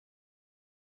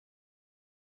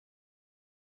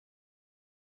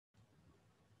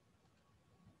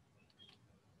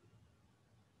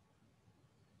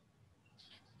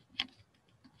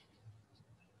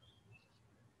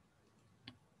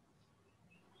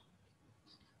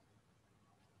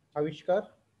आविष्कार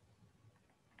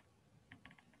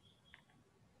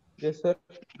yes sir.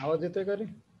 आवाज येतोय का रे?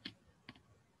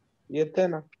 येतंय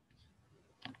ना.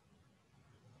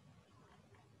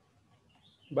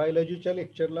 बायोलॉजीच्या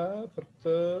लेक्चरला फक्त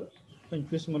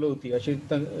 25 मुलं होती अशी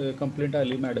कंप्लेंट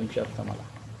आली मॅडमची आता मला.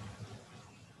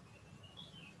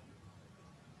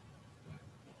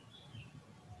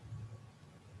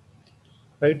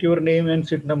 Right your name and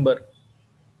seat number.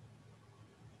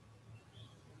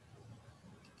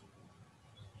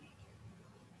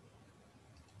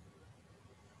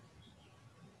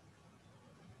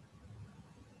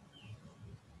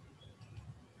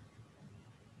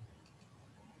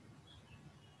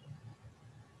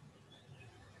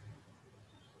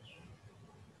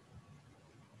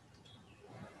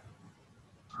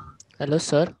 Hello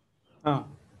sir. हां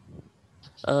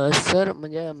सर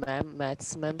म्हणजे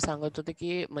मॅथ्स मॅम सांगत होते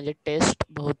की म्हणजे टेस्ट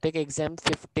बहुतेक एक्झाम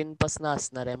 15 पासून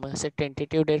असणार आहे. मग असे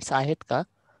टेंटेटिव्ह डेट्स आहेत का?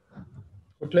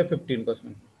 कुठल्या 15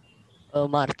 पासून?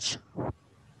 मार्च.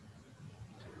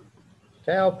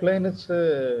 काय ऑफलाईनच,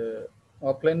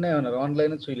 ऑफलाईन नाही होणार,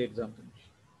 ऑनलाईनच होईल एक्झाम.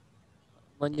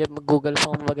 म्हणजे मग गुगल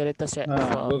फॉर्म वगैरे तसे हां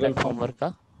गुगल फॉर्म. प्लॅटफॉर्मवर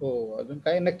का? हो अजून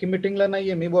काही नक्की मीटिंगला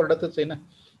नाहीये, मी बोर्डातच आहे ना,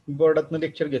 बोर्डातनं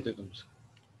लेक्चर घेतोय तुमचं.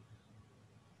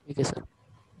 ठीक आहे सर.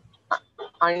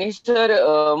 आणि सर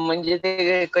म्हणजे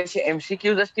ते कसे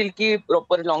एमसीक्यूज असतील की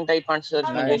प्रॉपर लॉंग टाईप आन्सर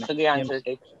म्हणजे सगळे आन्सर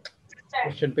टाईप?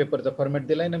 क्वेश्चन पेपरचा फॉर्मॅट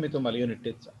दिलाय ना मी तुम्हाला युनिट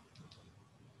टेस्टचा.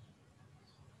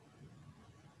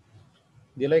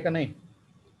 दिलाय का नाही?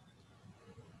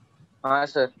 हा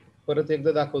सर. परत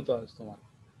एकदा दाखवतो आज तुम्हाला.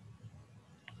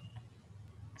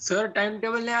 सर टाइम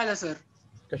टेबल नाही आलं सर.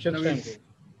 कशाचं टाइम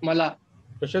टेबल? मला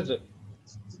कशाचं?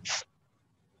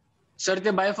 सर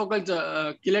ते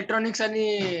बायोफोकलचं इलेक्ट्रॉनिक्स आणि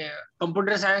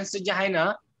कम्प्युटर सायन्स जे आहे ना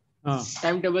हां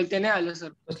टाइम टेबल ते नाही आलं सर.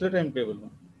 कसलं टाइम टेबल?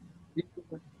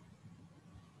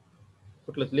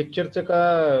 कुठलं, लेक्चरचं का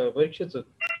परीक्षेचं?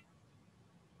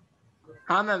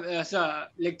 हा मॅम असं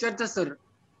लेक्चरचं सर.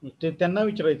 ते त्यांना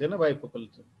विचारायचं ना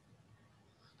बायफोकलचं.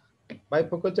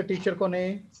 बायफोकलचं टीचर कोण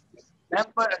आहे?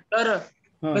 सर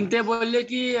हां पण ते बोलले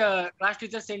की क्लास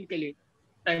टीचर सेंड केले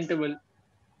टाइम टेबल.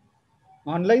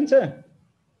 ऑनलाईनचं?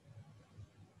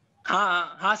 हा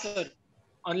हा sir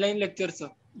online लेक्चरचं.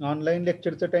 Online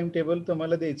लेक्चरचं time table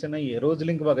तुम्हाला द्यायचं नाहीये, रोज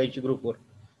लिंक बघायची ग्रुपवर.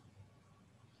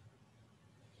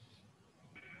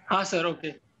 हा सर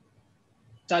ओके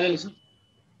चालेल सर.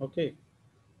 ओके.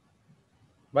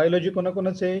 बायोलॉजी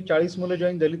कोणाकोणाचं आहे? 40 मुलं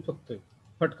जॉईन झालीत फक्त,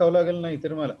 फटकावं लागेल नाही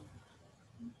तर मला.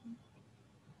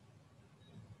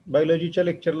 बायोलॉजीच्या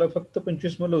लेक्चरला फक्त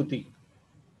 25 मुलं होती.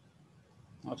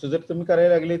 असं जर तुम्ही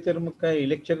करायला लागले तर मग काय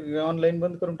लेक्चर ऑनलाईन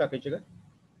बंद करून टाकायचे का?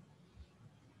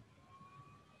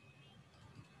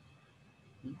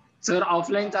 सर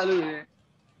ऑफलाईन चालू आहे.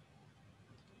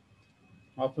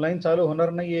 ऑफलाईन चालू होणार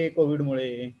नाहीये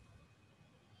कोविडमुळे.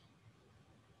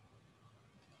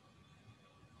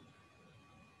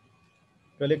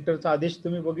 कलेक्टरचा आदेश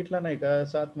तुम्ही बघितला नाही का?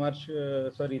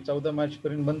 14 मार्च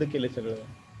पर्यंत बंद केले सगळं.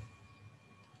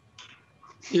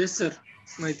 येस सर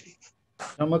माहिती.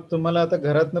 मग तुम्हाला आता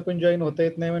घरातनं पण जॉईन होता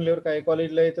येत नाही म्हणल्यावर काय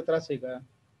कॉलेजला यायचा त्रास आहे का?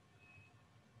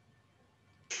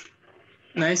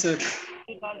 नाही सर.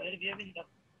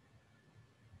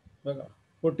 बघा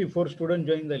 44 स्टुडंट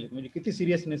जॉईन झाले, म्हणजे किती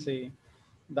सिरियसनेस आहे.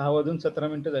 10 वाजून 17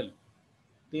 मिनिटं झाली,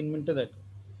 3 मिनिटं झाली.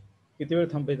 किती वेळ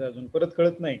थांबायचं अजून? परत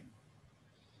कळत नाही.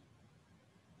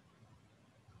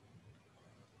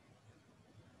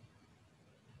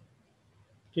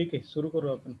 ठीक आहे सुरू करू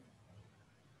आपण.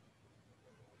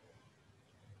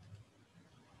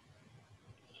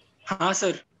 हा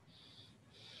सर.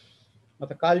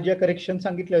 आता काल ज्या करेक्शन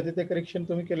सांगितले होते ते करेक्शन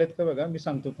तुम्ही केलेत का बघा, मी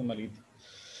सांगतो तुम्हाला इथे.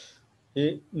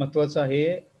 हे महत्वाचं आहे.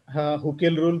 हा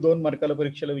हुकेल रूल 2 मार्काला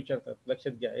परीक्षेला विचारतात,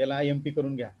 लक्षात घ्या. याला IMP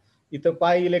करून घ्या. इथं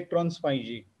पाय इलेक्ट्रॉन्स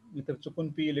पाहिजे, इथं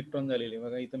चुकून पी इलेक्ट्रॉन झालेले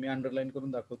बघा. इथं मी अंडरलाईन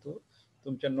करून दाखवतो,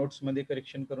 तुमच्या नोट्समध्ये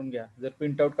करेक्शन करून घ्या जर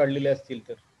प्रिंट आउट काढलेले असतील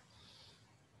तर.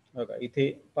 बघा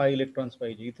इथे पाय इलेक्ट्रॉन्स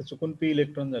पाहिजे, इथं चुकून पी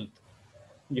इलेक्ट्रॉन झालं.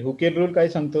 म्हणजे हुकेल रूल काय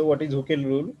सांगतो? What is हुकेल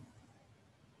rule?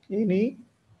 Any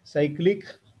cyclic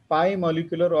pi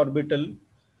molecular orbital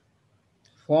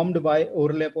formed by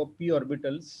overlap of p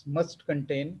orbitals must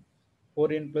contain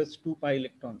 4n plus 2 pi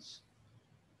electrons.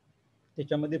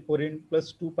 त्याच्यामध्ये 4n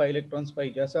plus 2 pi electrons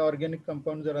पाहिजे. असा ऑर्गॅनिक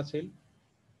कंपाऊंड जर असेल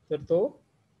तर तो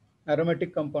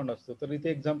ॲरोमॅटिक कंपाऊंड असतो. तर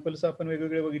इथे एक्झाम्पल्स आपण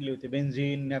वेगवेगळे बघितले होते,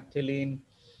 बेन्झीन, नॅफ्थेलिन.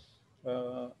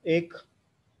 एक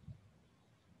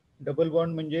डबल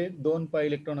बॉन्ड म्हणजे 2 पाय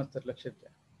इलेक्ट्रॉन असतात, लक्षात घ्या.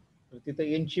 तर तिथं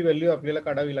एनची व्हॅल्यू आपल्याला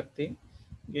काढावी लागते.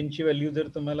 एनची व्हॅल्यू जर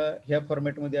तुम्हाला ह्या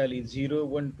फॉर्मॅटमध्ये आली 0,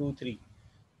 1, 2, 3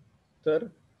 तर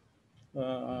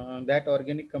that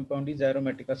organic compound is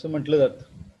aromatic असं म्हटलं जातं.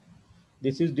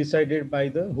 दिस is decided by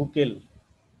the हुकेल.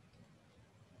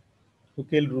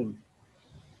 हुकेल rule.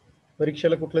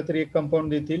 परीक्षेला कुठलं तरी एक कंपाऊंड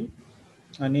देतील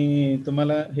आणि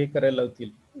तुम्हाला हे करायला लावतील,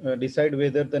 decide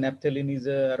whether the नॅप्थेलिन is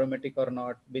aromatic or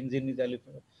not, benzene is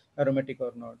aromatic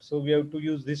or not. So we have to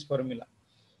use this formula.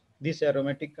 This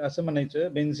aromatic असं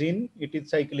म्हणायचं, बेन्झिन इट इज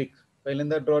सायक्लिक.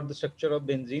 पहिल्यांदा draw the structure of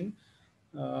benzene.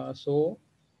 So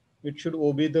it should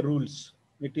obey the rules.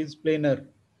 It is planar,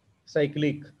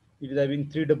 cyclic. It is having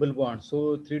 3 double bonds. So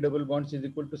 3 double bonds is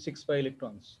equal to 6 pi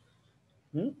electrons.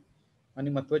 आणि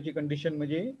महत्वाची condition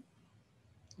म्हणजे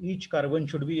each carbon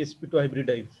should be sp2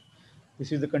 hybridized.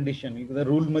 This is the condition. The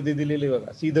rule मध्ये दिलेले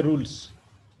बघा. See the rules.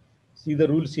 See the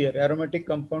rules here. Aromatic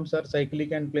compounds are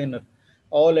cyclic and planar.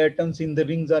 All atoms in the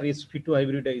rings are sp2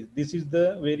 hybridized. This is the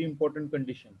very important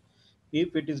condition.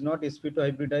 If it is not sp2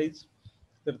 hybridized,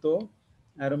 तर तो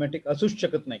aromatic असूच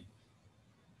शकत नाही.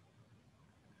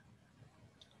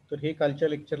 तर हे कालच्या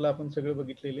लेक्चरला आपण सगळं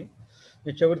बघितलेले.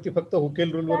 याच्यावरती फक्त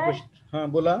हुकेल रूल वर क्वेश्चन. हा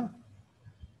बोला.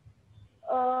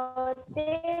 ते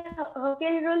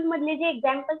हुकेल रूल मधले जे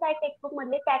एक्झाम्पल्स आहेत टेक्स्टबुक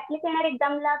मधले त्यातलेच येणार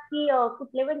एक्झामला की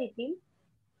कुठले पण येतील?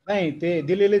 नाही, ते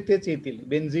दिलेले तेच येतील.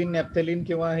 बेन्झिन, नॅप्थेलिन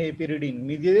किंवा हे पिरिडीन.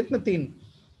 मी दिलेत ना 3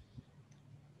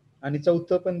 आणि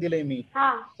 4थं पण दिलंय मी,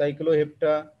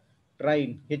 सायक्लोहेप्टा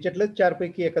ट्राईन. ह्याच्यातलंच 4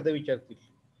 पैकी एखादा विचारतील.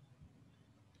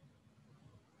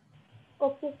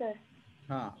 Okay sir.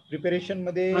 हा, प्रिपरेशन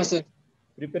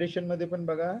मध्ये पण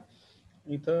बघा,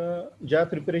 इथं ज्या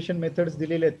प्रिपरेशन मेथड्स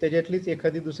दिलेल्या आहेत त्याच्यातलीच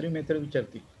एखादी दुसरी मेथड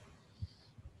विचारतील.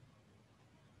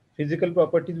 फिजिकल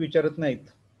प्रॉपर्टीज विचारत नाहीत.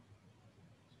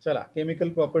 चला, केमिकल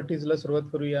प्रॉपर्टीजला सुरुवात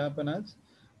करूया आपण आज.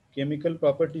 केमिकल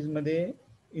प्रॉपर्टीज मध्ये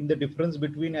in the difference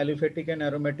between aliphatic and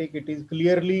aromatic, it is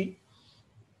clearly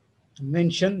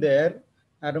mentioned there.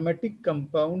 Aromatic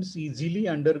compounds easily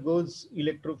undergoes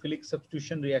electrophilic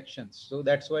substitution reactions. So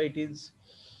that's why it is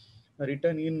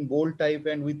written in bold type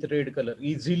and with red color.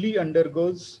 Easily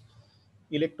undergoes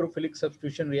electrophilic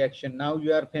substitution reaction. Now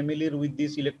you are familiar with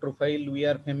this electrophile. We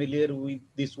are familiar with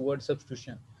this word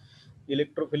substitution.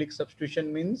 Electrophilic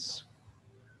substitution means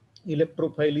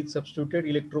electrophile is substituted.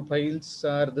 Electrophiles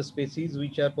are the species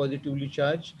which are positively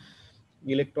charged,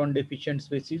 electron deficient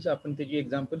species. आपण त्याची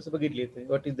examples बघितले.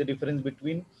 What is the difference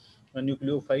between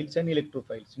nucleophiles and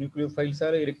electrophiles? Nucleophiles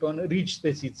are electron rich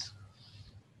species.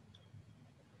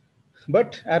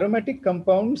 But aromatic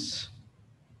compounds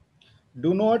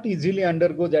do not easily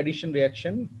undergo the addition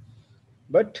reaction,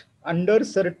 but under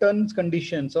certain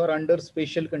conditions or under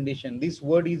special condition. This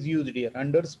word is used here,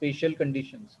 under special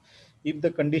conditions. If the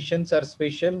conditions are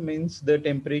special, means the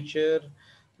temperature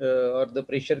or the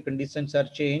pressure conditions are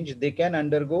changed, they can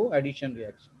undergo addition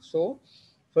reaction. So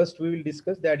first we will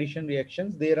discuss the addition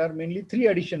reactions. There are mainly 3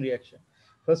 addition reactions.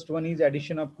 First one is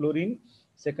addition of chlorine,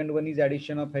 second one is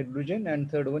addition of hydrogen,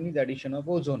 and third one is addition of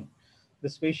ozone. The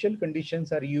special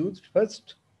conditions are used.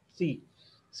 First, see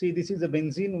this is a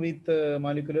benzene with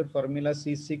molecular formula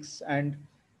C6 and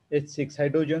H6.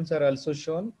 Hydrogens are also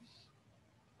shown.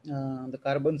 The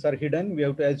carbons are hidden. We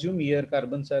have to assume here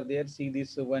carbons are there. See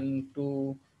this 1,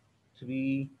 2,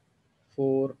 3,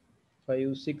 4,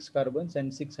 5, 6 carbons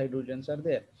and 6 hydrogens are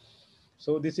there.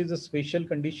 So this is a special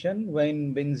condition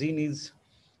when benzene is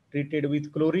treated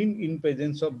with chlorine in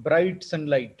presence of bright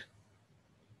sunlight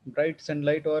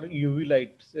or UV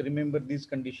light. Remember this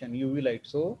condition, UV light.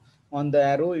 So on the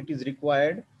arrow it is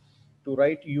required to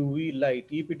write UV light.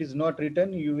 If it is not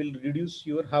written, you will reduce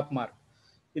your half mark.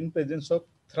 In presence of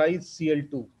thrice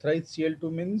Cl2. Thrice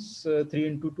Cl2 means 3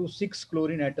 into 2, 6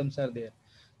 chlorine atoms are there.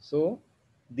 So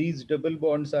these double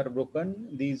bonds are broken.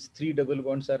 These 3 double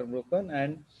bonds are broken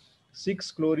and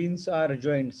 6 chlorines are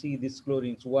joined. See these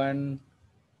chlorines, 1,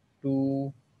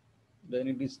 2, then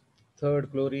it is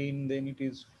third chlorine, then it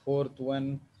is fourth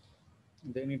one,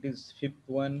 then it is fifth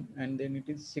one, and then it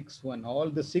is sixth one. All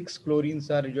the 6 chlorines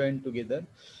are joined together.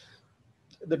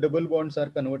 The double bonds are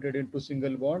converted into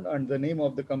single bond, and the name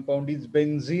of the compound is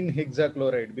benzene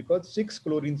hexachloride because 6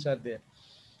 chlorines are there.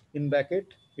 In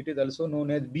bracket, it is also known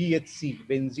as BHC,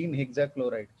 benzene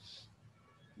hexachloride.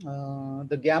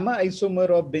 The gamma isomer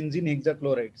of benzene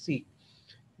hexachloride. See,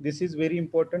 this is very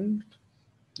important.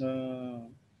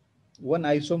 One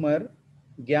isomer,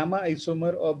 gamma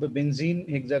isomer of the benzene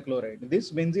hexachloride.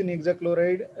 This benzene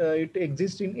hexachloride, it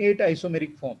exists in 8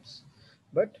 isomeric forms,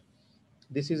 but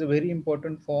this is a very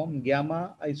important form,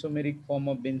 gamma isomeric form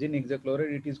of benzene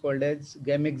hexachloride. It is called as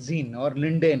gamexene or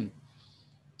linden.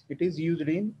 It is used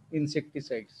in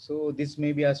insecticides. So this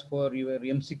may be asked for your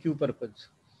MCQ purpose.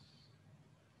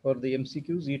 For the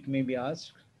MCQs, it may be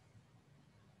asked.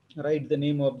 Write the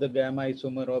name of the gamma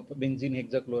isomer of benzene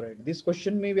hexachloride. This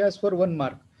question may be asked for 1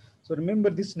 mark. So remember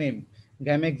this name,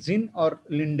 gamexene or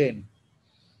linden.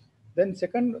 Then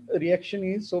second reaction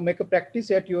is, so make a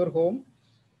practice at your home.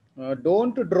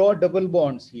 Don't draw double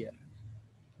bonds here,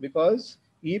 because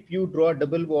if you draw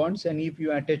double bonds and if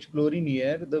you attach chlorine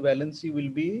here, the valency will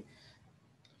be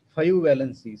 5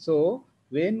 valency. So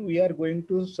when we are going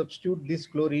to substitute this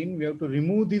chlorine, we have to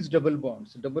remove these double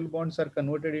bonds. Double bonds are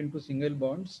converted into single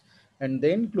bonds, and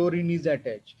then chlorine is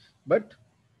attached. But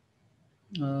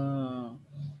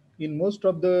in most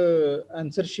of the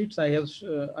answer sheets, I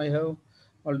have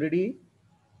already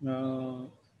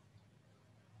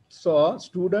saw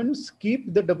students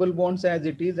keep the double bonds as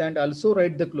it is and also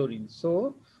write the chlorine.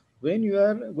 So when you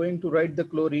are going to write the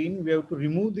chlorine, we have to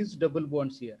remove these double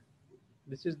bonds here.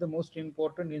 This is the most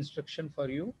important instruction for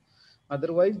you.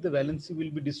 Otherwise, the valency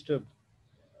will be disturbed.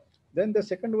 Then the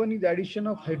second one is addition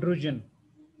of hydrogen.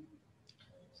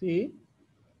 See,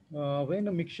 when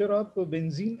a mixture of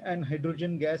benzene and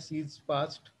hydrogen gas is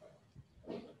passed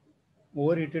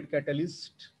overheated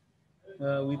catalyst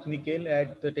with nickel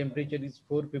at the temperature is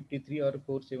 453 or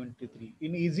 473.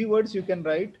 In easy words, you can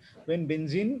write when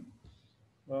benzene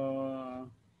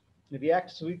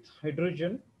reacts with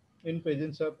hydrogen in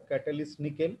presence of catalyst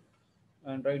nickel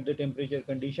and write the temperature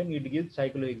condition, it gives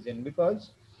cyclohexane,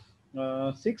 because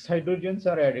 6 hydrogens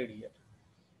are added here.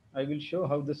 I will show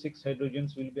how the 6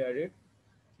 hydrogens will be added.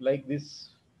 Like this,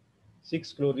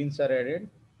 6 chlorines are added.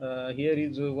 Here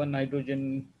is one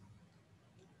hydrogen,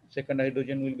 second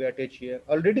hydrogen will be attached here.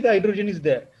 Already the hydrogen is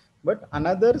there, but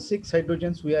another 6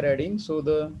 hydrogens we are adding. So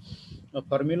the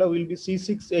formula will be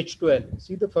C6H12.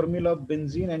 See the formula of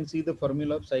benzene and see the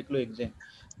formula of cyclohexane.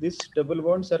 These double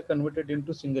bonds are converted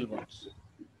into single bonds.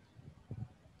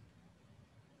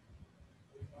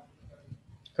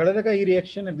 कळलं का ही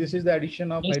reaction? This is the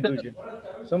addition of hydrogen.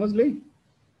 समजली?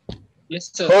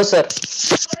 Yes sir. हो sir.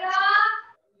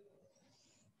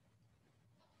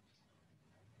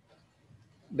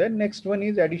 Then next one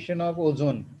is addition of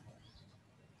ozone.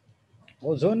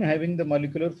 Ozone having the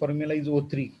molecular formula is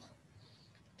O3.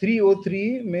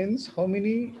 3O3 means how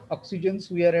many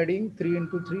oxygens we are adding? 3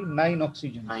 into 3, 9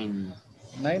 oxygens.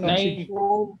 9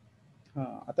 oxygen.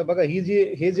 आता बघा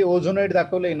हे जे ओझोनाइड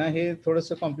दाखवलंय ना, हे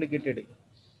थोडंसं कॉम्प्लिकेटेड आहे.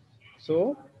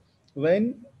 So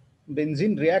when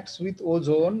benzene reacts with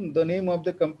ozone, the name of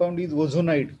the compound is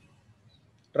ozonide,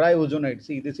 triozonide.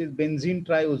 See, this is benzene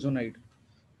triozonide.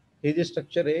 हे जे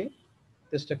स्ट्रक्चर आहे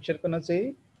ते स्ट्रक्चर कोणाचं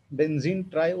आहे? बेन्झीन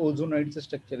ट्रायओझोनाइडचं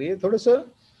स्ट्रक्चर आहे. हे थोडंसं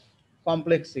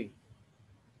कॉम्प्लेक्स आहे.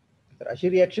 तर अशी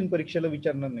रिएक्शन परीक्षेला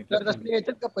विचारणार नाही.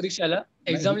 येतात का परीक्षेला?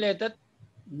 एक्झामला येतात?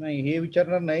 नाही, हे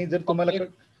विचारणार नाही. जर तुम्हाला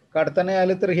काढता नाही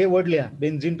आलं तर हे वर्ड लिहा,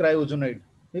 बेन्झीन ट्रायओझोनाइड.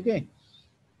 ठीक आहे?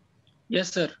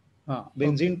 Yes sir. हा,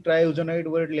 बेन्झीन ट्रायओझोनाइड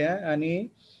वर्ड लिहा. आणि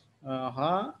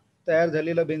हा तयार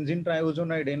झालेला बेन्झीन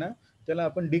ट्रायओझोनाइड आहे ना, त्याला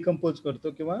आपण डिकम्पोज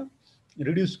करतो किंवा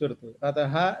रिड्यूस करतो. आता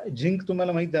हा झिंक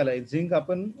तुम्हाला माहित झालाय. झिंक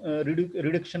आपण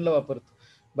रिडक्शनला वापरतो,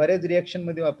 बऱ्याच रिएक्शन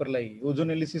मध्ये वापरलाय,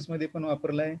 ओझोनेलिसिस मध्ये पण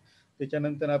वापरलाय.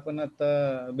 त्याच्यानंतर आपण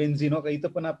आता बेन्झीन, हो का, इथं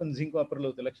पण आपण झिंक वापरलं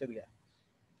होतं, लक्षात घ्या.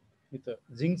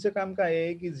 इथं झिंकचं काम काय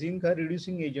आहे की झिंक हा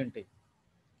रिड्युसिंग एजंट आहे.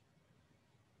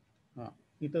 हा,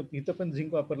 इथं पण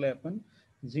झिंक वापरलाय आपण.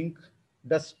 Zinc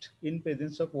dust in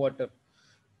presence of water.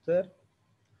 तर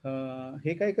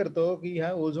हे काय करतो की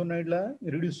ह्या ओझोनाइडला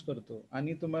रिड्यूस करतो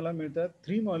आणि तुम्हाला मिळतात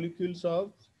 3 मॉलिक्युल्स ऑफ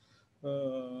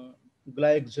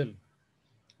ग्लायक्झल.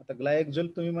 आता ग्लायक्झल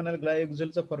तुम्ही म्हणाल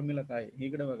ग्लायक्झलचा फॉर्म्युला काय?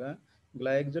 इकडे बघा,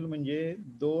 ग्लायक्झल म्हणजे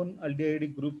 2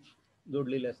 अल्डिहाइडिक ग्रुप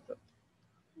जोडलेले असतात.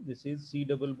 दिस is C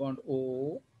double bond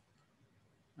O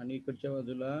आणि इकडच्या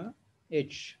बाजूला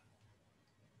H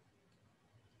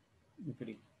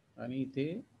इकडे, आणि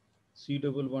इथे C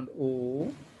डबल बॉन्ड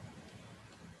O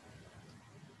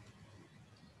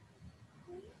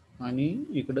आणि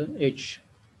इकडं H.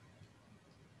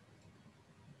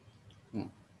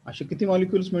 असे किती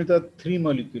मॉलिक्युल्स मिळतात? 3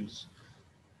 मॉलिक्युल्स.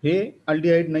 हे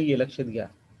अल्डिहाइड नाहीये, लक्षात घ्या.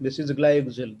 दिस is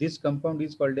ग्लायक्झल. This compound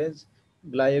is called age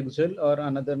ग्लायक्झल और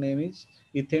another name is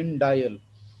ethane dial.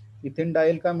 Ethane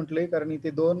dial का म्हटलंय? कारण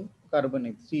इथे 2 कार्बन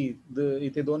आहेत. सी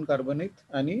इथे 2 कार्बन आहेत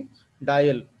आणि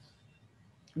डायल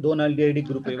 2 अल्डिहाइडिक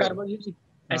ग्रुप आहे.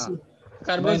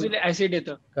 कार्बोक्सिलिक ऍसिड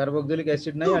येतं. कार्बोक्सिलिक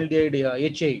ऍसिड नाही, अल्डिहाइड आहे.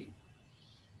 HA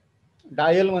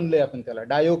डायल म्हणले आपण त्याला.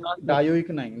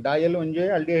 डायोइक नाही, डायल म्हणजे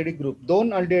अल्डिहाइडिक ग्रुप.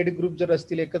 2 अल्डिहाइडिक ग्रुप जर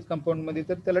असतील एकच कंपाऊंड मध्ये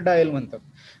तर त्याला डायल म्हणतात.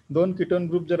 2 कीटोन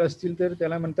ग्रुप जर असतील तर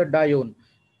त्याला म्हणतात डायोन.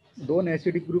 2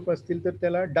 ऍसिडिक ग्रुप असतील तर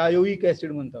त्याला डायोइक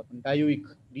ऍसिड म्हणतो आपण. Dioic,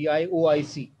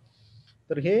 DIOIC.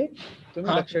 तर हे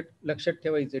तुम्ही लक्षात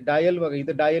ठेवायचे. डायल बघा,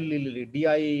 इथे डायल लिहिलेले,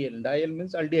 DIAL. Dial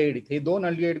means aldehyde. हे 2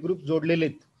 अल्डिहाइड ग्रुप जोडलेले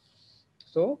आहेत.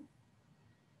 So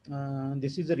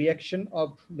this is a reaction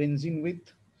of benzene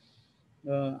with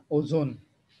ozone.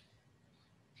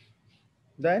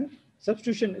 Then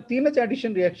substitution तीनच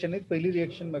ऍडिशन रिॲक्शन आहेत. पहिली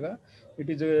रिॲक्शन बघा, it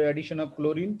is addition of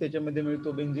chlorine, त्याच्यामध्ये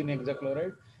मिळतो benzene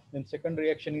hexachloride. Then second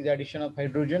reaction is addition of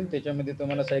hydrogen, त्याच्यामध्ये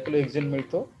तुम्हाला सायक्लोहेक्झेन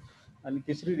मिळतो. आणि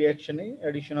तिसरी रिॲक्शन आहे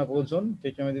ऍडिशन ऑफ ओझोन,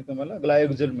 त्याच्यामध्ये तुम्हाला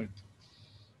ग्लायोक्झेल मिळतो.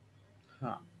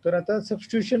 हा, तर आता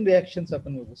सबस्टिट्यूशन रिॲक्शन्स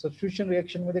आपण बघू. सबस्टिट्यूशन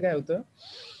रिॲक्शन मध्ये काय होतं,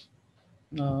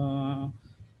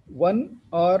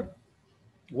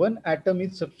 one item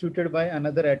is substituted by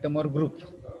another item or group.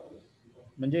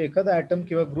 म्हणजे एखादा ॲटम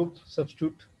किंवा ग्रुप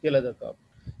सबस्टिट्यूट केला जातो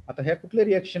आपण. आता ह्या कुठल्या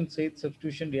रिॲक्शन्स आहेत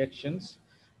substitution reactions?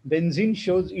 Benzene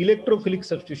shows electrophilic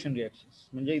substitution reactions.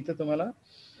 म्हणजे इथं तुम्हाला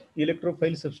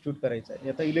इलेक्ट्रोफाईल सबस्टिट्यूट करायचा आहे.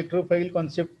 आता इलेक्ट्रोफाईल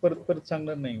कॉन्सेप्ट परत परत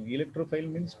सांगणार नाही. इलेक्ट्रोफाईल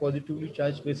मीन्स पॉझिटिव्हली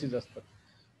चार्ज बेसिस असतात.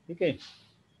 ठीक आहे.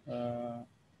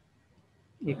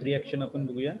 एक रिॲक्शन आपण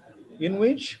बघूया, इन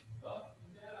विच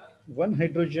वन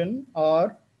हायड्रोजन और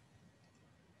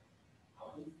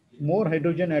more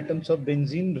hydrogen atoms of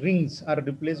benzene rings are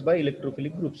replaced by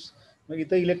electrophilic groups. मग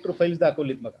इथं इलेक्ट्रोफाईल्स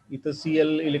दाखवलेत बघा. इथं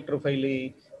Cl इलेक्ट्रोफाईल आहे,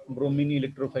 ब्रोमिन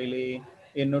इलेक्ट्रोफाईल आहे,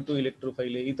 NO2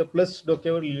 इलेक्ट्रोफाईल आहे. इथं प्लस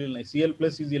डोक्यावर लिहिलेलं नाही. Cl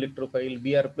plus is इलेक्ट्रोफाईल,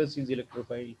 Br plus is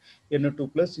इलेक्ट्रोफाईल, NO2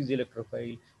 plus is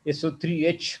इलेक्ट्रोफाईल,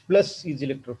 SO3H plus is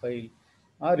इलेक्ट्रोफाईल,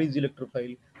 R is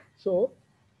electrophile. So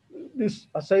this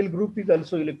acyl group is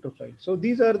also electrophile. So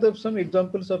these are the some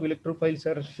examples of electrophiles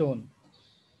are shown.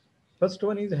 First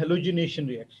one is halogenation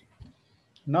reaction.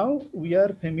 Now we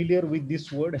are familiar with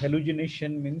this word.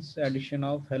 Halogenation means addition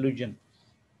of halogen.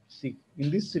 See, in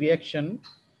this reaction,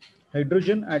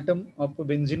 hydrogen atom of a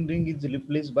benzene ring is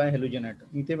replaced by halogen atom.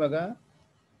 इथे बघा,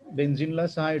 बेन्झीनला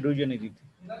 6 hydrogen आहेत इथे.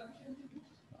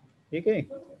 ठीक आहे,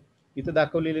 इथे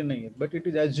दाखवलेले नाही आहेत, but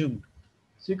it is assumed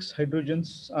 6 hydrogens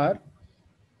are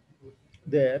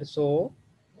there. So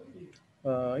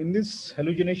in this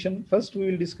halogenation, first we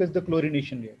will discuss the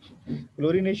chlorination reaction.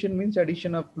 Chlorination means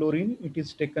addition of chlorine. It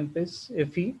is taken place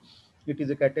Fe. It is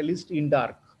a catalyst in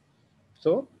dark.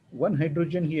 So one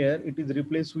hydrogen here, it is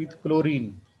replaced with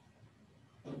chlorine,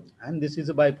 and this is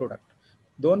a byproduct.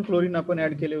 दोन chlorine आपण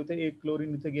add केले होते. एक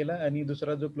chlorine इथे गेला आणि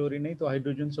दुसरा जो क्लोरीन आहे तो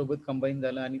हायड्रोजन सोबत कंबाईन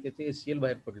झाला आणि त्याचे HCl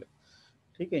बाहेर पडलं.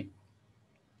 ठीक आहे,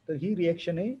 तर ही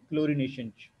रिएक्शन आहे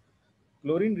क्लोरिनेशनची.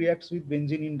 Chlorine reacts with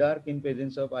benzene in dark in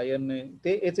presence of iron.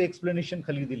 ते याचं एक्सप्लेनेशन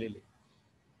खाली दिलेले.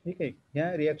 ठीक आहे,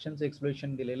 ह्या रिॲक्शनचं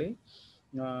एक्सप्लेनेशन दिलेले.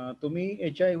 तुम्ही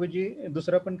याच्याऐवजी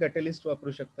दुसरा पण कॅटलिस्ट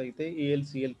वापरू शकता इथे,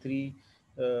 AlCl3,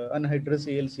 अनहायड्रस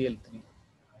AlCl3.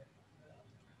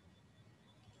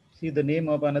 See the name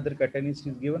of another catalyst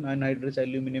is given, अनहायड्रस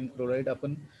aluminium chloride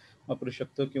आपण वापरू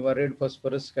शकतो, किंवा रेड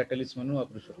फॉस्फरस कॅटलिस्ट म्हणून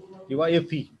वापरू शकतो, किंवा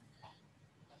Fe.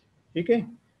 ठीक आहे.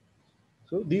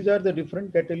 So these are the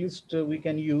different catalysts we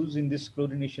can use in this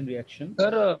chlorination reaction.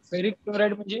 तर फेरिक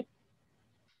क्लोराइड म्हणजे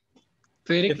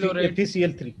फेरिक क्लोराइड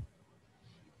FeCl3.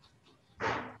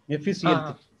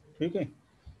 FeCl3. ठीक आहे,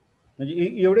 म्हणजे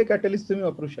एवढे कॅटलिस्ट तुम्ही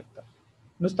वापरू शकता.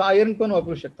 नुसतं आयर्न पण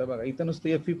वापरू शकता. बघा इथं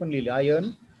नुसतं Fe पण लिहिले,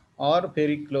 आयर्न और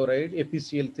ferric chloride,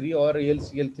 FeCl3 or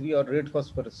AlCl3 or red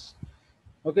phosphorus.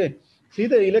 Okay, see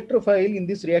the electrophile in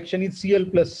this reaction is Cl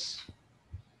plus.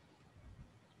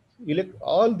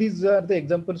 All these are the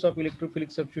examples of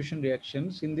electrophilic substitution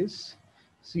reactions. In this,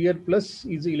 Cl plus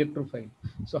is the electrophile.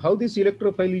 So how this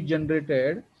electrophile is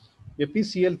generated?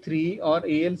 FeCl3 or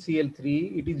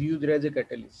AlCl3, it is used as a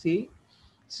catalyst. See,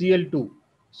 Cl2.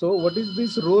 So what is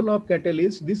this role of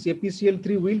catalyst? This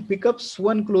FeCl3 will pick up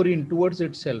one chlorine towards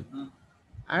itself,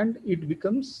 and it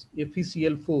becomes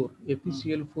FeCl4.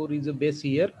 FeCl4 is a base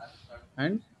here,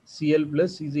 and Cl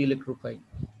plus is the electrophile.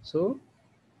 So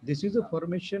this is a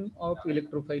formation of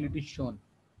electrophile. It is shown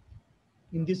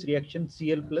in this reaction.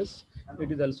 Cl plus,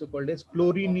 it is also called as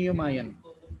chlorinium ion.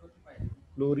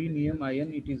 Chlorinium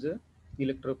ion, it is a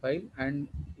electrophile, and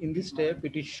in this step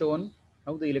it is shown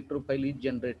how the electrophile is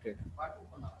generated.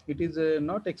 It is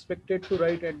not expected to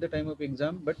write at the time of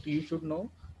exam, but you should know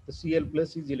the Cl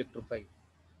plus is electrophile.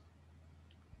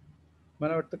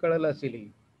 मला वाटतं कळालं असेल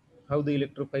how the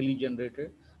electrophile is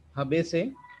generated. हा base आहे.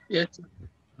 Yes.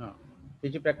 हां,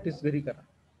 त्याची practice घरी करा.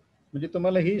 म्हणजे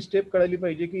तुम्हाला ही स्टेप कळाली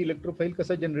पाहिजे की इलेक्ट्रोफाईल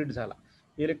कसा जनरेट झाला.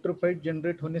 इलेक्ट्रोफाईल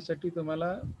जनरेट होण्यासाठी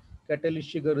तुम्हाला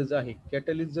कॅटलिस्टची गरज आहे.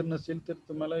 कॅटलिस्ट जर नसेल तर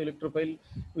तुम्हाला इलेक्ट्रोफाईल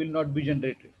will not be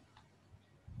generated.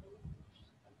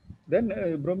 Then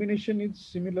bromination is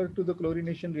similar to the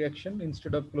chlorination reaction.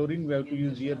 Instead of chlorine, we have to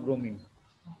use here bromine.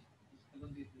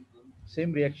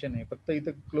 Same reaction आहे, फक्त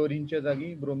इथं क्लोरीनच्या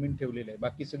जागी ब्रोमिन ठेवलेलं आहे.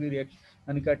 बाकी सगळी रिॲक्शन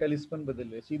आणि कॅटलिस्ट पण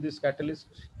बदलले. See this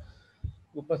catalyst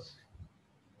उपस.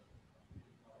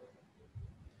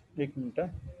 एक मिनिट.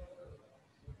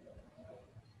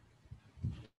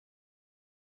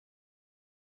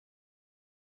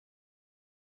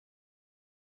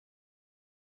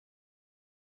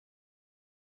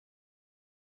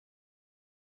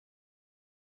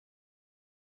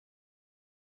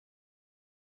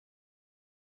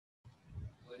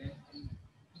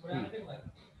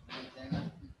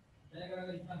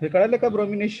 हे कळालं का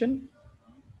ब्रोमिनेशन?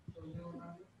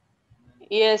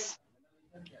 येस.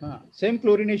 हा, सेम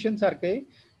क्लोरिनेशन सारखं आहे,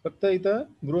 फक्त इथं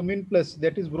bromine plus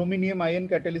that is ब्रोमिनियम ion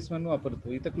catalyst म्हणून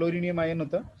वापरतो. इथं क्लोरिनियम आयन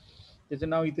होतं, त्याचं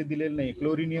नाव इथे दिलेलं नाही.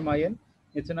 क्लोरिनियम आयन,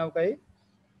 याचं नाव काय?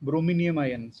 ब्रोमिनियम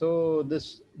ion. So this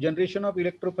generation of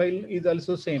electrophile is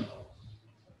also same.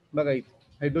 बघा इथे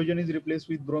hydrogen is replace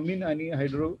with bromine आणि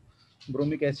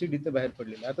ब्रोमिक ऍसिड इथं बाहेर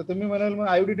पडलेलं. आता तुम्ही म्हणाल मग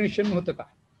आयोडिनेशन होतं का?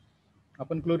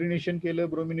 आपण क्लोरिनेशन केलं,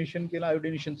 ब्रोमिनेशन केलं,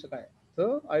 आयोडिनेशनचं काय?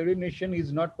 तर iodination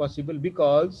is not possible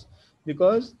because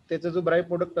त्याचा जो बाय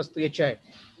प्रोडक्ट असतो HI,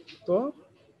 तो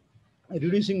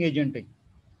रिड्युसिंग एजंट आहे.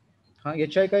 हा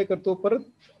HI काय करतो, परत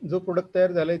जो प्रोडक्ट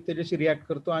तयार झालाय त्याच्याशी रिॲक्ट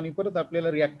करतो आणि परत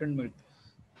आपल्याला रिॲक्टंट मिळतं.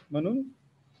 म्हणून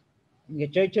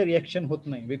HIच्या रिॲक्शन होत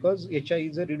नाही because HI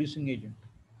is a reducing agent.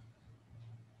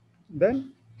 Then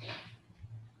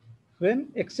when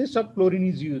excess of chlorine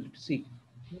is used, see.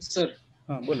 Sir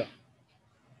हा बोला.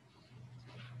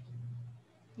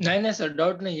 नाही सर,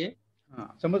 डाऊट नाहीये. हा,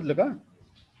 समजलं का?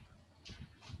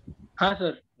 हा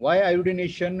sir. Why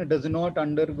iodination does not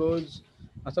undergoes,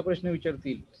 असा प्रश्न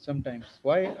विचारतील sometimes.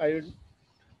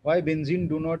 Why benzene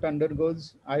do not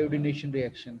undergoes iodination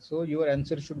reaction? So your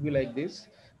answer should be like this: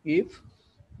 if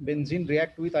benzene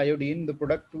react with iodine, the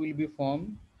product will be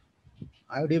formed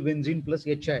iodobenzene plus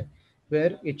HI,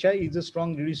 where HI is a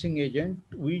strong reducing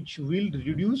agent which will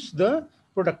reduce the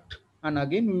product, and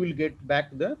again we will get back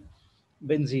the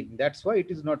benzene. That's why it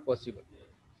is not possible.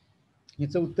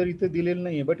 याचं उत्तर इथे दिलेलं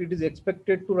नाहीये, but it is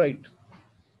expected to right.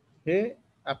 हे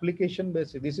application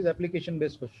based आहे. दिस is application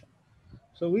based question.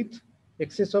 So with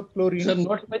access of chlorine, sir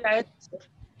notes मध्ये आहेत.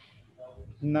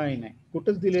 नाही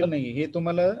कुठंच दिलेलं नाही. हे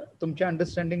तुम्हाला तुमच्या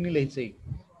अंडरस्टँडिंगने लिहायचं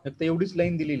आहे. फक्त एवढीच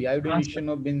लाईन दिलेली, iodination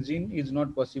of benzene is not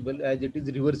possible as it is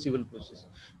reversible process.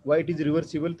 Why it is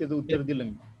reversible त्याचं उत्तर दिलं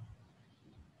मी.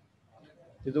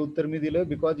 त्याचं उत्तर मी दिलं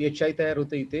बिकॉज HI तयार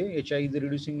होतं इथे. HI is a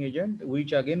reducing agent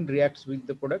which again reacts with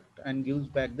the product and gives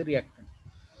back the reactant.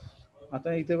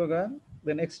 आता इथे बघा,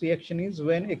 the next reaction is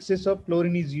when excess of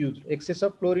chlorine is used. Excess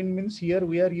of chlorine means here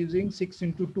we are using 6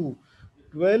 into 2,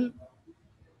 12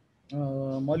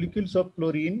 molecules of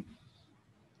chlorine.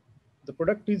 The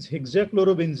product is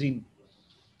hexachlorobenzene.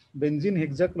 Benzene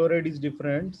hexachloride is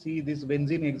different. See, this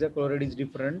benzene hexachloride is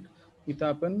different. इथं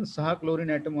आपण 6 chlorine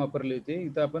item वापरले होते,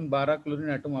 इथं आपण 12 chlorine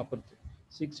item वापरतो.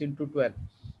 6 into 12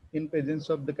 in presence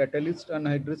of the catalyst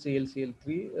anhydrous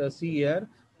AlCl3. See here,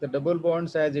 the double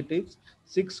bonds as it is,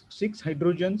 six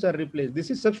hydrogens are replaced. This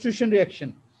is substitution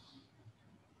reaction.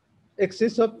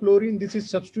 Excess of chlorine, this is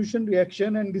substitution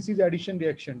reaction, and this is addition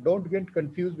reaction. Don't get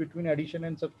confused between addition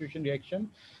and substitution reaction,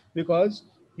 because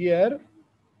here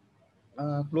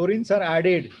chlorines are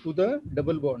added to the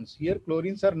double bonds. Here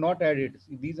chlorines are not added.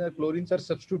 These are chlorines are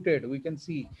substituted. We can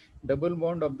see double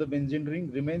bond of the benzene ring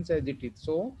remains as it is.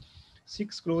 So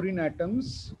 6 chlorine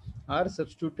atoms are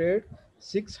substituted,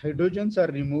 6 hydrogens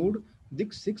are removed.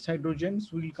 These 6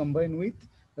 hydrogens will combine with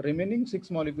remaining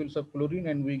 6 molecules of chlorine,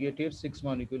 and we get here 6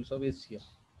 molecules of HCl.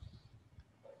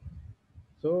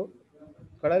 So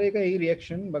कळाले का ही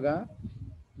reaction? बघा,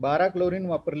 12 chlorine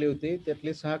वापरले होते,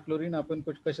 त्यातले 6 chlorine आपण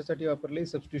कशासाठी वापरले?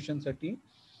 सबस्टिट्यूशनसाठी.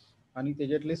 आणि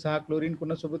त्याच्यातले 6 क्लोरीन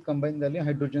कोणासोबत कंबाईन झाले?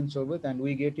 हायड्रोजन सोबत, and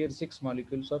we get here 6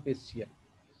 molecules of HCl.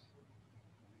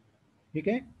 ठीक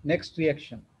आहे. Next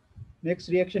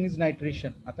reaction is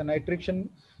nitration. आता नायट्रेशन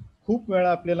खूप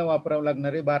वेळा आपल्याला वापरावं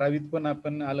लागणार आहे. 12वीत पण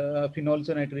आपण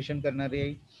फिनॉलचं नायट्रेशन करणार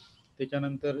आहे,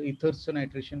 त्याच्यानंतर इथर्सचं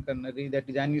नायट्रेशन करणार आहे, दॅट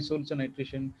इज ॲनिसोलचं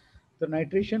नायट्रेशन. तर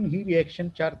नायट्रेशन ही रिएक्शन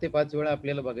 4 ते 5 वेळा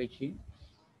आपल्याला बघायची.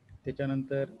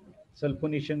 त्याच्यानंतर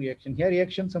सल्फोनेशन रिएक्शन. ह्या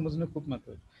रिएक्शन समजणं खूप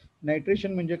महत्त्वाचं.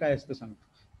 नायट्रेशन म्हणजे काय असतं सांगतो.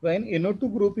 when NO2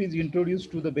 group is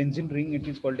introduced to the benzene ring, it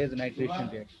is called as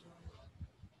nitration reaction.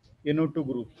 NO2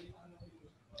 group.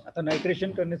 आता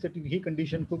नायट्रेशन करण्यासाठी ही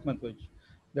कंडिशन खूप महत्त्वाची.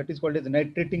 that is called as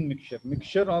nitrating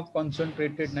mixture of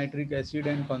concentrated nitric acid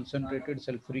and concentrated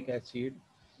sulfuric acid.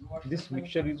 This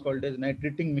mixture is called as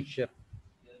nitrating mixture.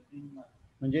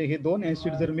 म्हणजे हे दोन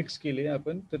acid जर mix केले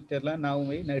आपण तर त्याला नाव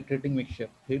आहे नायट्रेटिंग मिक्सचर.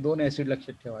 हे दोन ऍसिड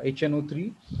लक्षात ठेवा. HNO3,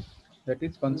 that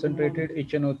is concentrated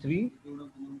HNO3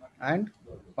 and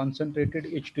concentrated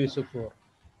H2SO4.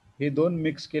 हे दोन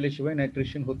मिक्स केल्याशिवाय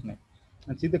नायट्रेशन होत नाही.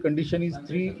 and see the condition is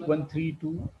 313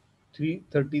 to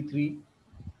 333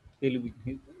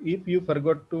 LV. If you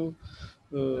forgot to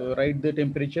write the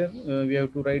temperature, we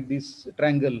have to write this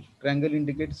triangle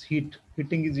indicates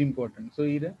heating is important. So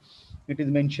here it is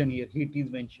mentioned, here heat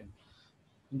is mentioned.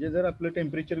 म्हणजे जर आपलं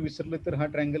temperature विसरलं तर हा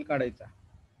triangle काढायचा.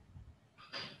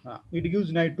 It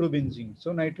gives nitrobenzene.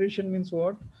 So nitration means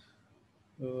what?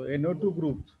 NO2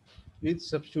 group is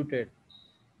substituted.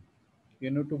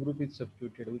 NO2 group is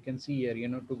substituted. We can see here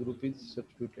NO2 group is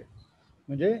substituted.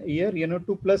 म्हणजे here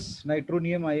NO2 plus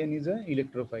nitronium ion is a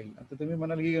electrophile. आता तुम्ही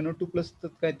म्हणाल की NO2 plus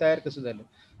काय तयार कसं झालं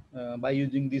by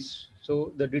using this.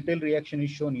 So the detailed reaction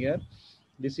is shown here.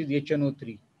 This is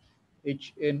HNO3.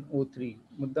 HNO3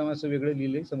 मुद्दाम असं वेगळं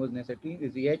लिहिलंय समजण्यासाठी.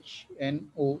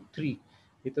 HNO3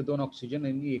 इथं 2 ऑक्सिजन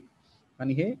आणि 1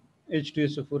 आणि हे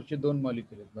H2SO4 चे 2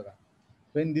 मॉलिक्यूल आहेत बघा.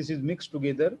 When this is mixed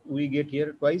together, we get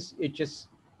here twice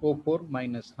HSO4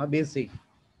 minus. हा base आहे.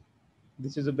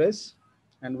 This is a base,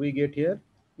 and we get here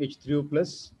H3O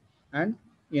plus and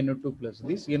NO2 plus.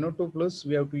 This NO2 plus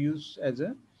we have to use as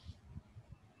a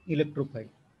electrophile.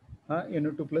 हा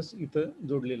NO2 plus इथं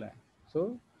जोडलेला आहे. So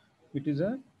it is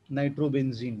a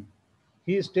nitrobenzene.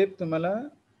 He step तुम्हाला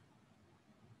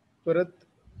परत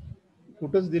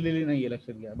कुठंच दिलेली नाहीये,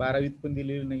 लक्षात घ्या. 12वीत पण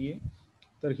दिलेली नाहीये.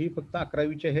 तर ही फक्त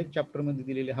 11वीच्या ह्याच चॅप्टर मध्ये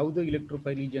दिलेली. How the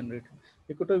electrophile is generated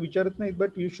हे कुठं विचारत नाहीत,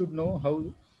 but you should know how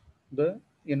the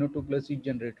NO2 plus is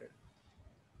generated.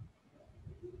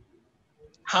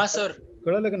 हा सर.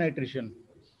 कळलं का नायट्रेशन?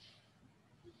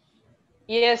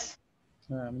 येस.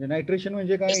 म्हणजे नायट्रेशन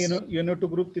म्हणजे काय, NO2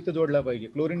 ग्रुप तिथं जोडला पाहिजे.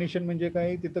 क्लोरिनेशन म्हणजे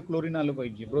काय, तिथं क्लोरीन आलं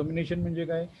पाहिजे. ब्रोमिनेशन म्हणजे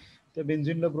काय, त्या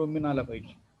बेन्झिनला ब्रोमिन आला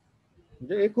पाहिजे.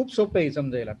 म्हणजे हे खूप सोपं आहे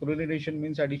समजायला. Chlorination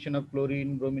means addition of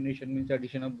chlorine, bromination means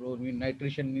addition of bromine,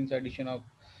 nitration means addition of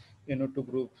NO2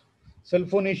 group,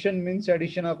 sulphonation means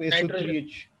addition of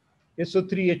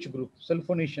SO3H group.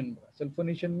 Sulfonation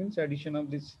means addition of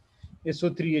this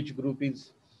SO3H group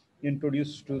is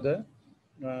introduced to the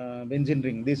benzene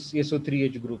ring. This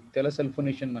SO3H group त्याला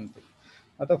sulfonation म्हणते.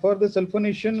 आता for the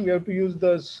sulfonation we have to use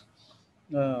the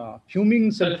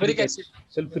fuming sulfuric acid.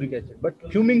 But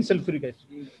fuming sulfuric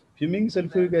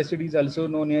acid is also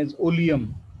known as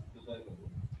oleum.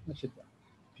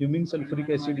 Fuming sulfuric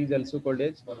acid is also called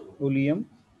as oleum.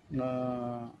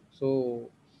 So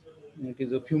it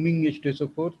is a fuming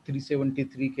H2SO4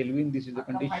 373 Kelvin. This is the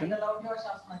condition.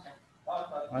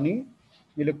 आणि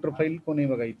electrophile कोण आहे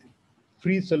बघा इथे.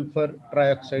 Free sulfur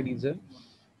trioxide is a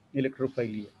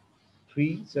electrophile here.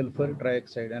 Free sulfur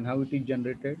trioxide. And how it is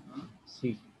generated?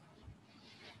 See,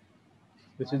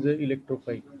 this is a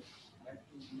electrophile.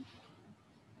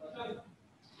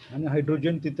 आणि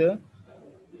hydrogen तिथं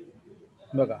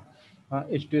बघा, हा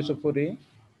H2SO4 आहे.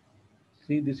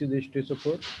 See, this is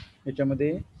H2SO4.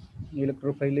 याच्यामध्ये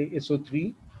electrophile आहे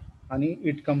SO3 आणि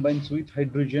it combines with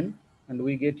hydrogen and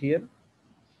we get here.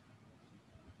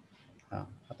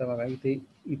 आता बघा इथे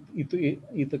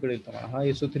इथं कळेल तुम्हाला. हा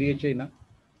SO3H आहे ना,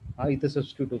 हा इथं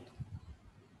सबस्टिट्यूट होतो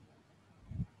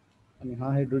आणि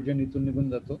हा हायड्रोजन इथून निघून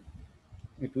जातो.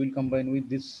 It will combine with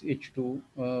this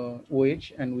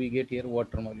H2OH and we get here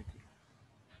water molecule.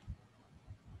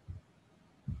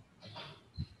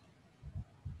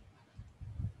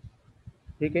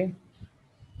 ठीक आहे.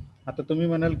 आता तुम्ही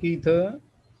म्हणाल की इथं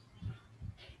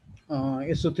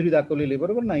SO3 दाखवलेले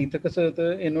बरोबर ना, इथं कसं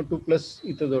होतं NO2 प्लस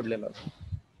इथं जोडलेला होतं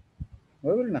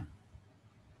बरोबर ना.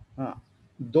 हा,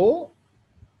 दो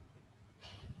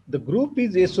द ग्रुप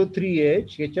इज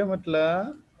SO3H. याच्या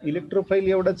म्हटलं इलेक्ट्रोफाइल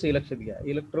एवढाच आहे, लक्षात घ्या.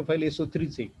 इलेक्ट्रोफाइल SO3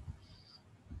 आहे.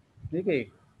 ठीक आहे.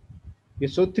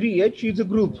 SO3H is a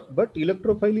group but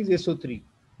electrophile is SO3.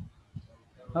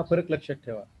 हा फरक लक्षात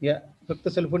ठेवा. या फक्त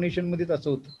सल्फोनेशन मध्येच असं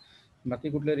होतं, बाकी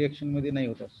कुठल्या रिएक्शन मध्ये नाही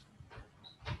होत असं.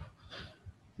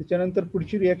 त्याच्यानंतर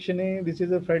पुढची रिएक्शन आहे, दिस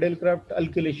is a फ्रायडेल-क्राफ्ट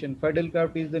अल्किलेशन.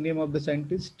 फ्रायडेल-क्राफ्ट is the name of the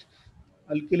scientist.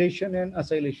 Alkylation and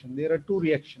acylation. There are two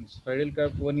reactions.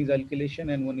 Friedel-Crafts, one is alkylation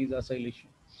and one is acylation.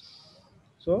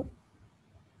 So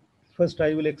first I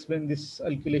will explain this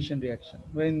alkylation reaction.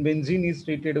 When benzene is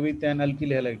treated with an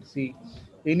alkyl halide, see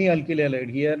any alkyl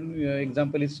halide, here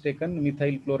example is taken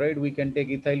methyl chloride. We can take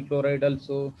ethyl chloride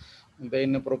also, then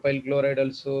propyl chloride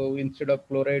also. Instead of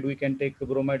chloride we can take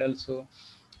bromide also.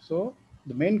 So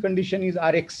the main condition is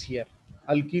RX here,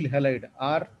 alkyl halide,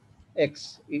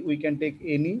 RX. We can take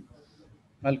any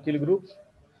alkyl group,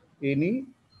 any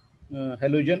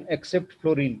halogen except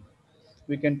fluorine.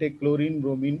 We can take chlorine,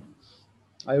 bromine,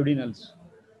 iodine also.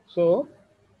 So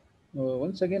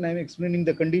once again I am explaining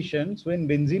the conditions when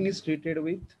benzene is treated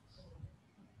with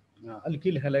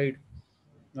alkyl halide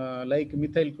like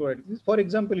methyl chloride. For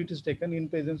example, it is taken in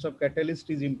presence of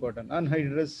catalyst is important.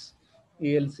 Anhydrous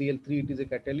AlCl3, it is a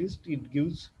catalyst. It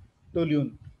gives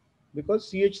toluene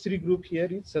because CH3 group here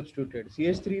is substituted.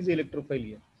 CH3 is electrophile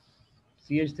here.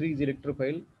 CH3 is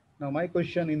electrophile. Now my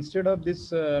question, instead of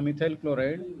this methyl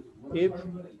chloride, if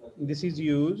this is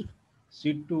used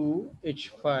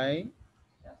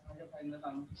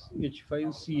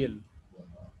C2H5Cl,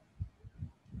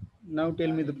 now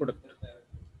tell me the product.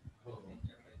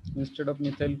 Instead of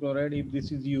methyl chloride, if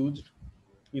this is used,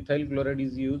 ethyl chloride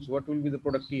is used, what will be the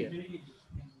product here?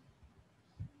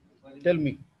 Tell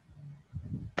me.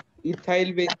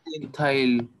 Ethyl benzene.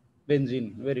 Ethyl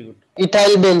benzene. Very good.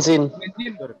 Ethyl benzene.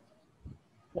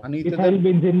 आणि इथे ethyl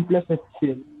benzene plus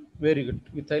HCl. very good.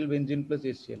 Ethyl benzene plus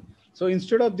HCl. So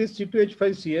instead of this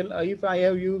C2H5Cl, if I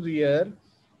have used here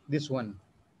this one,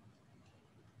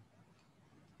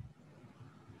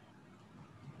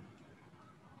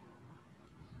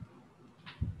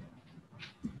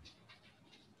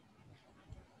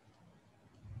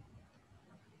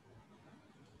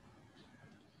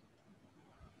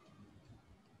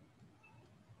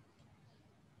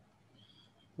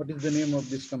 what is the name of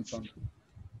this compound?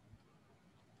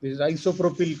 This is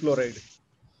isopropyl chloride.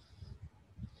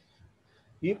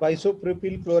 If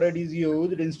isopropyl chloride is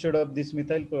used instead of this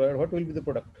methyl chloride, what will be the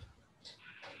product?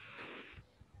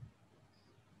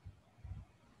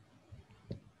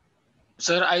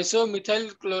 Sir आयसोमिथाइल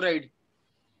chloride.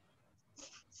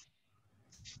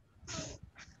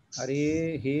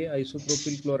 अरे हे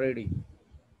isopropyl chloride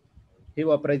हे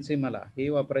वापरायचे मला. हे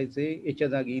वापरायचे याच्या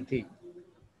जागी इथे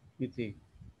इथे.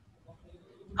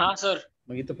 हा सर.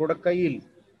 मग इथं प्रोडक्ट काय येईल?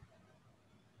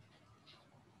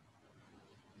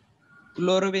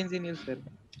 क्लोरोबेन्झीन येईल सर.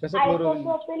 कसं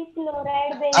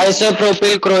क्लोरोबेन्झीन?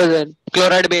 Isopropyl chloride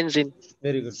chloride benzene.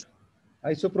 Very good.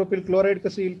 Isopropyl chloride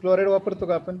कसं येईल? क्लोराइड वापरतो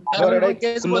का आपण? Chloride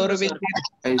chloride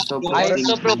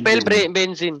आयसोप्रोपेल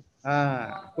benzene. हा,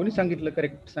 कोणी सांगितलं?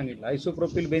 करेक्ट सांगितलं.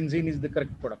 Isopropyl benzene is the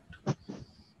correct product.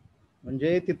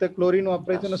 म्हणजे तिथं क्लोरीन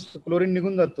वापरायचं नसतं, क्लोरीन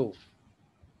निघून जातो.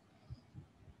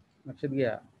 लक्षात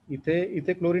घ्या.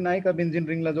 इथे क्लोरीन आहे का? बेन्झीन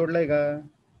रिंगला जोडलाय का?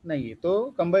 नाहीये. तो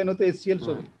कंबाईन होतो HCl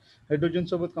सोबत, हायड्रोजन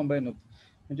सोबत कंबाईन होतो.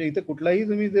 म्हणजे इथे कुठलाही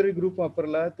तुम्ही जरी ग्रुप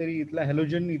वापरला तरी इथला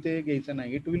हॅलोजन इथे घ्यायचा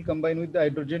नाही. It will combine with the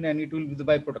hydrogen and it will be the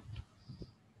by product.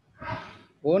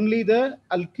 Only the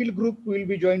alkyl group will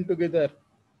be join together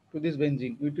to this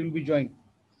benzene. It will be joined.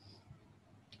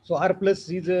 So R plus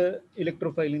is a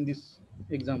electrophile in this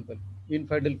example in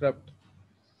Friedel-Crafts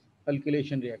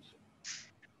alkylation reaction.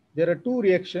 There are two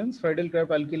reactions,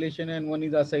 Friedel-Crafts alkylation and one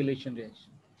is acylation reaction.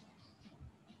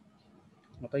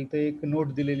 आता इथे एक note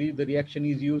दिलेली, the reaction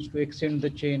is used to extend the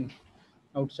chain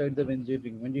outside the benzene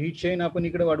ring. म्हणजे ही chain आपण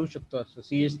इकडे वाढवू शकतो असं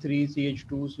CH3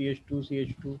 CH2 CH2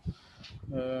 CH2.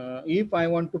 If I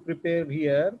want to prepare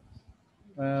here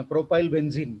propyl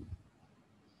benzene,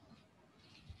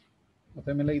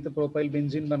 आता मला इथं प्रोपाइल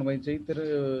बेन्झीन बनवायचंय, तर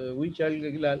which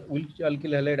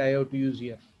alkyl halide I have to use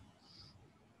here?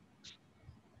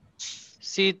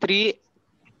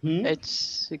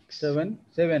 C3H6. 7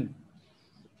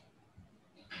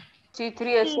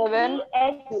 C3H7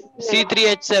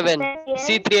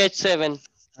 C3H7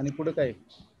 आणि पुढे काय?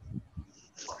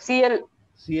 Cl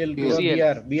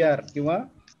किंवा Br किंवा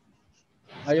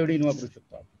आयोडीन वापरू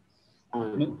शकतो आपण.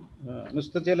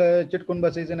 नुसतं त्याला चिटकून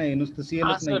बसायचं नाही, नुसतं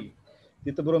CLच नाही,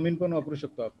 तिथं ब्रोमीन पण वापरू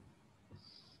शकतो आपण.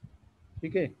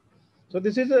 ठीक आहे. So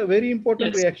this is a very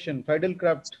important reaction.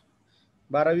 Friedel-Crafts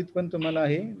 12वीत पण तुम्हाला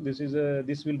आहे.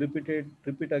 दिस will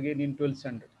repeat again in 12th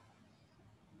standard.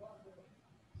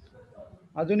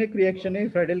 अजून एक रिएक्शन आहे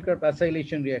Friedel-Crafts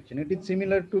acylation reaction. It is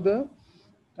similar to the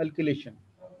alkylation.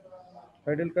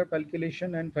 Friedel-Crafts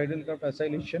alkylation and Friedel-Crafts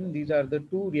acylation, these are the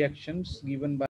two reactions given by